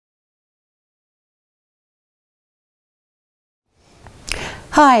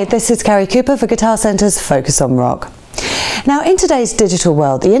Hi, this is Carrie Cooper for Guitar Centre's Focus on Rock. Now, in today's digital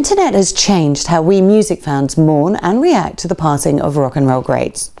world, the internet has changed how we music fans mourn and react to the passing of rock and roll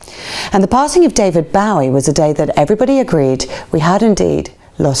greats. And the passing of David Bowie was a day that everybody agreed we had indeed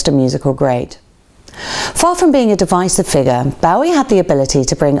lost a musical great. Far from being a divisive figure, Bowie had the ability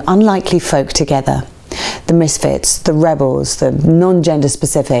to bring unlikely folk together. The misfits, the rebels, the non-gender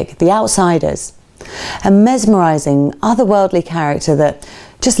specific, the outsiders. A mesmerizing, otherworldly character that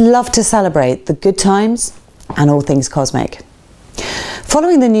just loved to celebrate the good times and all things cosmic.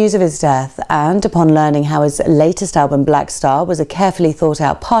 Following the news of his death, and upon learning how his latest album Blackstar was a carefully thought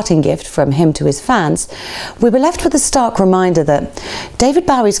out parting gift from him to his fans, we were left with a stark reminder that David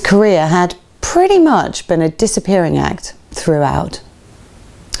Bowie's career had pretty much been a disappearing act throughout.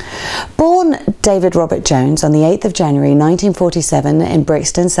 Born David Robert Jones on the 8th of January 1947 in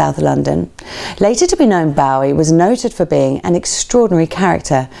Brixton, South London, later to be known, Bowie was noted for being an extraordinary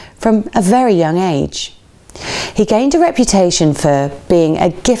character from a very young age. He gained a reputation for being a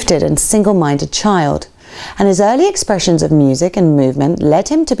gifted and single-minded child, and his early expressions of music and movement led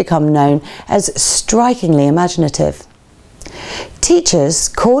him to become known as strikingly imaginative. Teachers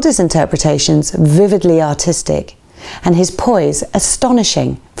called his interpretations vividly artistic, and his poise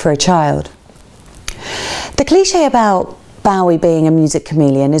astonishing for a child. The cliche about Bowie being a music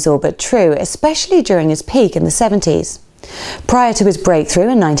chameleon is all but true, especially during his peak in the 70s. Prior to his breakthrough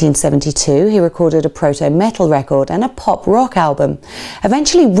in 1972, he recorded a proto-metal record and a pop-rock album,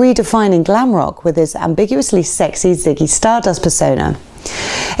 eventually redefining glam rock with his ambiguously sexy Ziggy Stardust persona.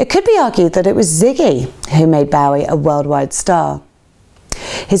 It could be argued that it was Ziggy who made Bowie a worldwide star.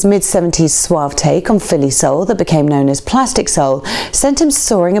 His mid-70s suave take on Philly soul that became known as plastic soul sent him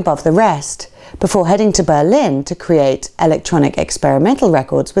soaring above the rest, before heading to Berlin to create electronic experimental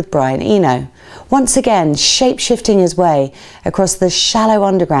records with Brian Eno, once again shape-shifting his way across the shallow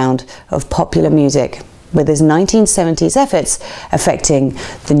underground of popular music, with his 1970s efforts affecting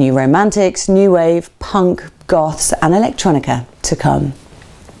the new romantics, new wave, punk, goths and electronica to come.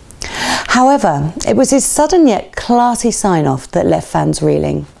 However, it was his sudden yet classy sign-off that left fans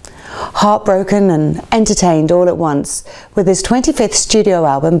reeling. Heartbroken and entertained all at once, with his 25th studio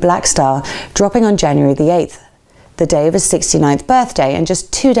album Blackstar dropping on January the 8th, the day of his 69th birthday and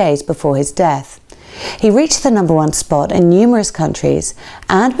just 2 days before his death. He reached the #1 spot in numerous countries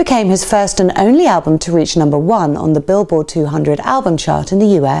and became his first and only album to reach #1 on the Billboard 200 album chart in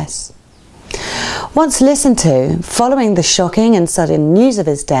the US. Once listened to, following the shocking and sudden news of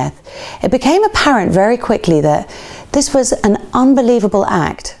his death, it became apparent very quickly that this was an unbelievable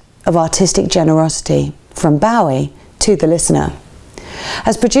act of artistic generosity from Bowie to the listener.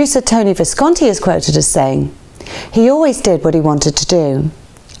 As producer Tony Visconti is quoted as saying, "He always did what he wanted to do,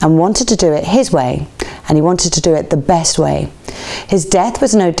 and wanted to do it his way, and he wanted to do it the best way. His death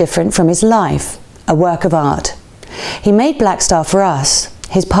was no different from his life, a work of art. He made Blackstar for us,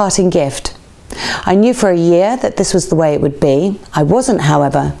 his parting gift. I knew for a year that this was the way it would be. I wasn't,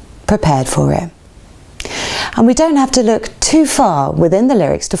 however, prepared for it." And we don't have to look too far within the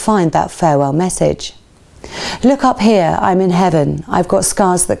lyrics to find that farewell message. "Look up here, I'm in heaven. I've got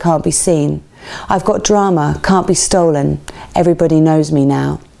scars that can't be seen. I've got drama, can't be stolen. Everybody knows me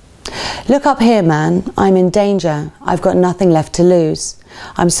now. Look up here, man, I'm in danger. I've got nothing left to lose.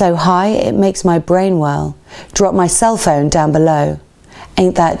 I'm so high it makes my brain whirl. Drop my cell phone down below.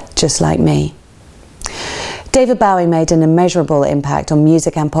 Ain't that just like me?" David Bowie made an immeasurable impact on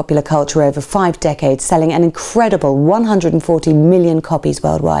music and popular culture over 5 decades, selling an incredible 140 million copies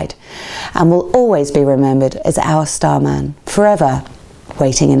worldwide, and will always be remembered as our starman, forever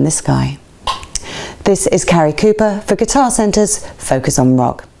waiting in the sky. This is Carrie Cooper for Guitar Centre's Focus on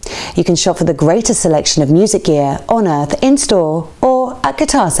Rock. You can shop for the greatest selection of music gear on earth in store or at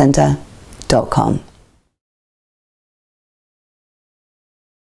guitarcentre.com.